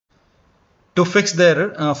To fix the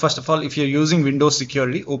error, first of all, if you're using Windows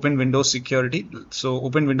Security, open Windows Security. So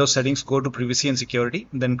open Windows Settings, go to Privacy and Security,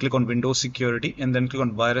 then click on Windows Security, and then click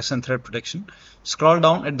on Virus and Threat Protection. Scroll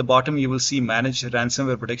down at the bottom, you will see Manage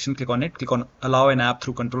Ransomware Protection. Click on it. Click on Allow an app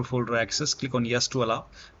through Control Folder Access. Click on Yes to allow,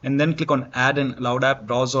 and then click on Add an allowed app,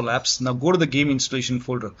 Browse all apps. Now go to the game installation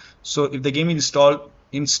folder. So if the game is installed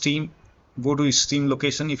in Steam, go to Steam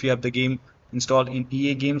location. If you have the game installed in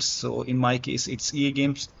EA Games, so in my case it's EA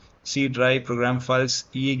Games. C drive, program files,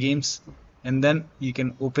 EA games, and then you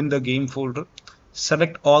can open the game folder,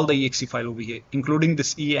 select all the exe file over here, including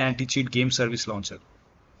this EA anti-cheat game service launcher,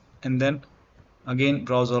 and then again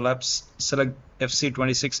browse all apps, select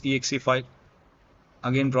FC26 exe file,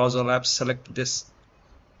 again browse all apps, select this,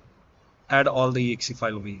 add all the exe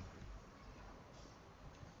file over here,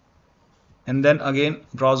 and then again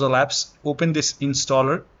browse all apps, open this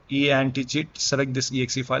installer EA anti-cheat, select this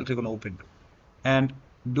exe file, click on open, and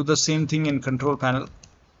do the same thing in control panel.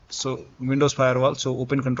 So Windows Firewall, so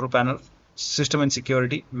open control panel, system and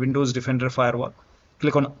security, Windows Defender Firewall,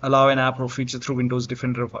 click on allow an app or feature through Windows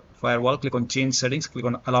Defender Firewall, click on change settings, click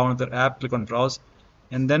on allow another app, click on browse,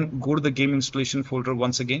 and then go to the game installation folder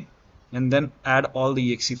once again, and then add all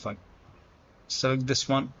the exe file, select this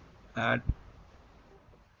one, add.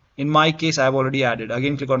 In my case I've already added.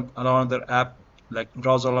 Again click on allow another app, like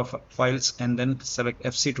browse all of files, and then select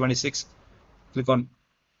FC26, click on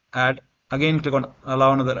add, again click on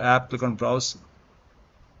allow another app, click on browse,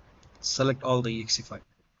 select all the exe file.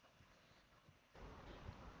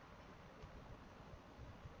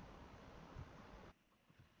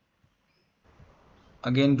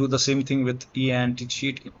 Again do the same thing with EA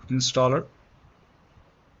anti-cheat installer.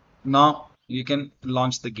 Now you can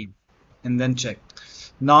launch the game and then check.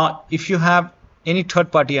 Now if you have any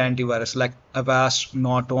third-party antivirus like Avast,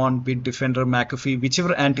 Norton, Bitdefender, McAfee,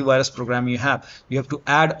 whichever antivirus program you have to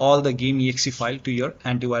add all the game exe file to your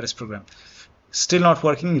antivirus program. Still not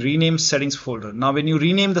working, rename settings folder. Now when you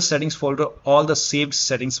rename the settings folder, all the saved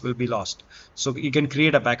settings will be lost. So you can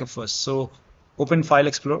create a backup first. So open File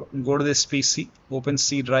Explorer, go to this PC, open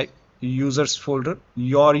C drive, users folder,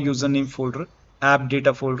 your username folder, app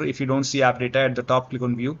data folder. If you don't see app data at the top, click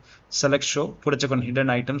on view, select show, put a check on hidden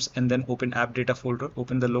items, and then open app data folder,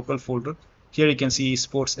 open the local folder. Here you can see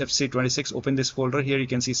sports FC26, open this folder. Here you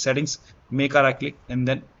can see settings, make a right click, and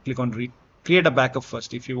then click on read. Create a backup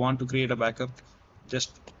first. If you want to create a backup,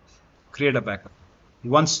 just create a backup.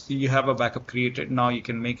 Once you have a backup created, now you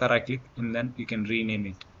can make a right click and then you can rename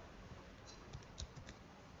it.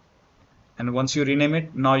 And once you rename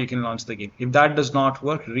it, now you can launch the game. If that does not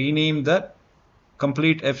work, rename the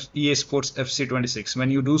complete EA Sports FC26.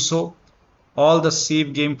 When you do so, all the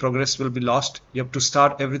save game progress will be lost. You have to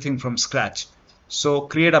start everything from scratch. So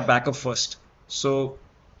create a backup first. So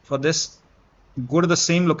for this, go to the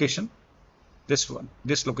same location, this one,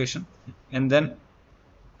 this location, and then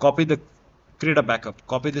create a backup.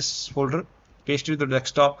 Copy this folder, paste it to the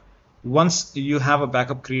desktop. Once you have a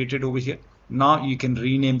backup created over here, now you can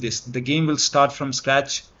rename this. The game will start from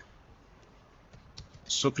scratch.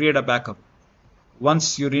 So create a backup.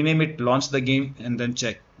 Once you rename it, launch the game and then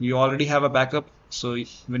check. You already have a backup, so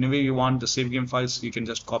whenever you want the save game files, you can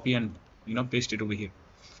just copy and paste it over here.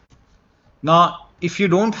 Now if you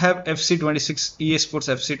don't have FC26 EA Sports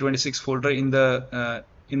FC26 folder in the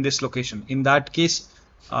in this location, in that case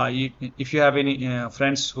if you have any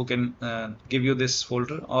friends who can give you this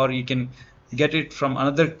folder, or you can get it from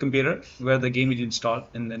another computer where the game is installed,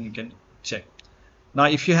 and then you can check. Now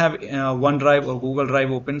if you have OneDrive or Google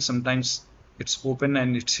Drive open, sometimes it's open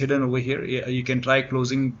and it's hidden over here. You can try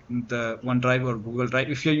closing the OneDrive or Google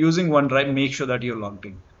Drive. If you're using OneDrive, make sure that you're logged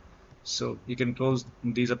in. So you can close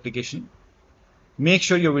these applications. Make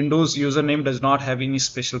sure your Windows username does not have any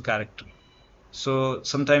special character. So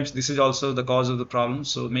sometimes this is also the cause of the problem.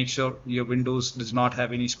 So make sure your Windows does not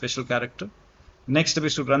have any special character. Next step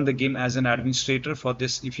is to run the game as an administrator. For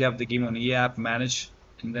this, if you have the game on EA app, manage,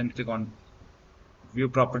 and then click on view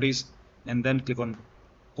properties, and then click on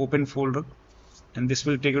open folder, and this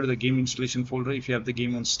will take you to the game installation folder. If you have the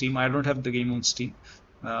game on Steam, I don't have the game on Steam.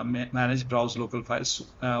 Manage, browse local files.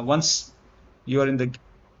 Once you are in the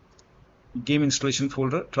game installation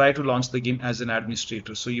folder, try to launch the game as an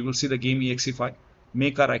administrator. So you will see the game exe file.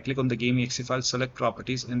 Make a right click on the game exe file, select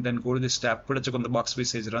properties, and then go to this tab, put a check on the box which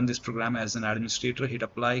says run this program as an administrator, hit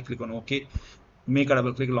apply, click on OK, make a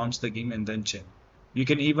double click, launch the game, and then check. You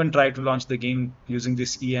can even try to launch the game using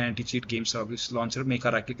this EA anti-cheat game service launcher. Make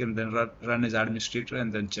a right click and then run as administrator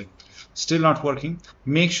and then check. Still not working.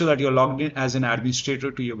 Make sure that you're logged in as an administrator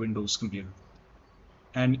to your Windows computer.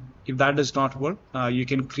 And if that does not work, you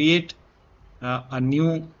can create a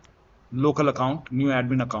new local account, new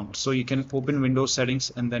admin account. So you can open Windows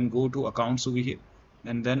settings and then go to accounts over here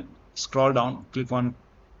and then scroll down, click on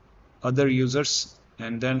other users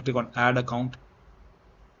and then click on add account.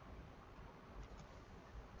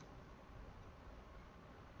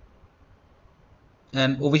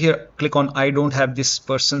 And over here click on I don't have this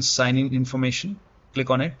person's sign-in information, click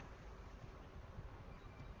on it.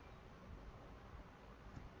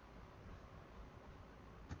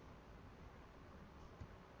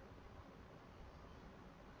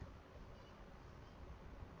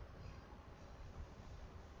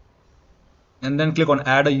 And then click on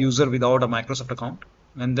add a user without a Microsoft account,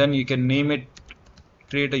 and then you can name it,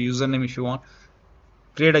 create a username if you want.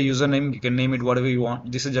 Create a username, you can name it whatever you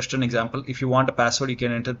want. This is just an example. If you want a password, you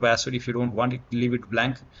can enter the password. If you don't want it, leave it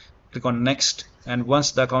blank. Click on next, and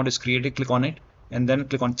once the account is created, click on it and then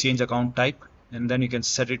click on change account type, and then you can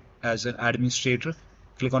set it as an administrator.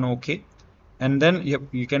 Click on OK, and then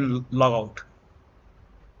you can log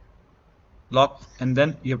out, and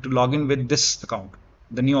then you have to log in with this account,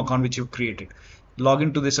 the new account which you've created. Log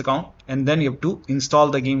into this account and then you have to install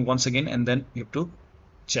the game once again, and then you have to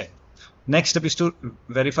check. Next step is to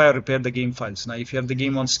verify or repair the game files. Now if you have the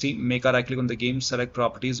game on Steam, make a right click on the game, select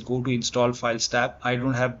properties, go to install files tab. I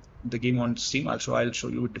don't have the game on Steam, I'll show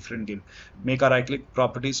you a different game. Make a right click,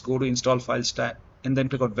 properties, go to install files tab and then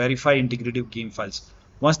click on verify integrity of game files.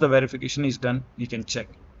 Once the verification is done, you can check.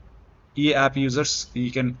 EA app users,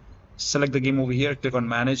 you can select the game over here, click on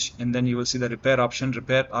manage, and then you will see the repair option.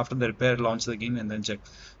 Repair, after the repair, launch the game and then check.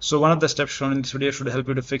 So one of the steps shown in this video should help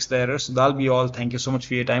you to fix the errors. That'll be all. Thank you so much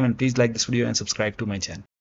for your time, and please like this video and subscribe to my channel.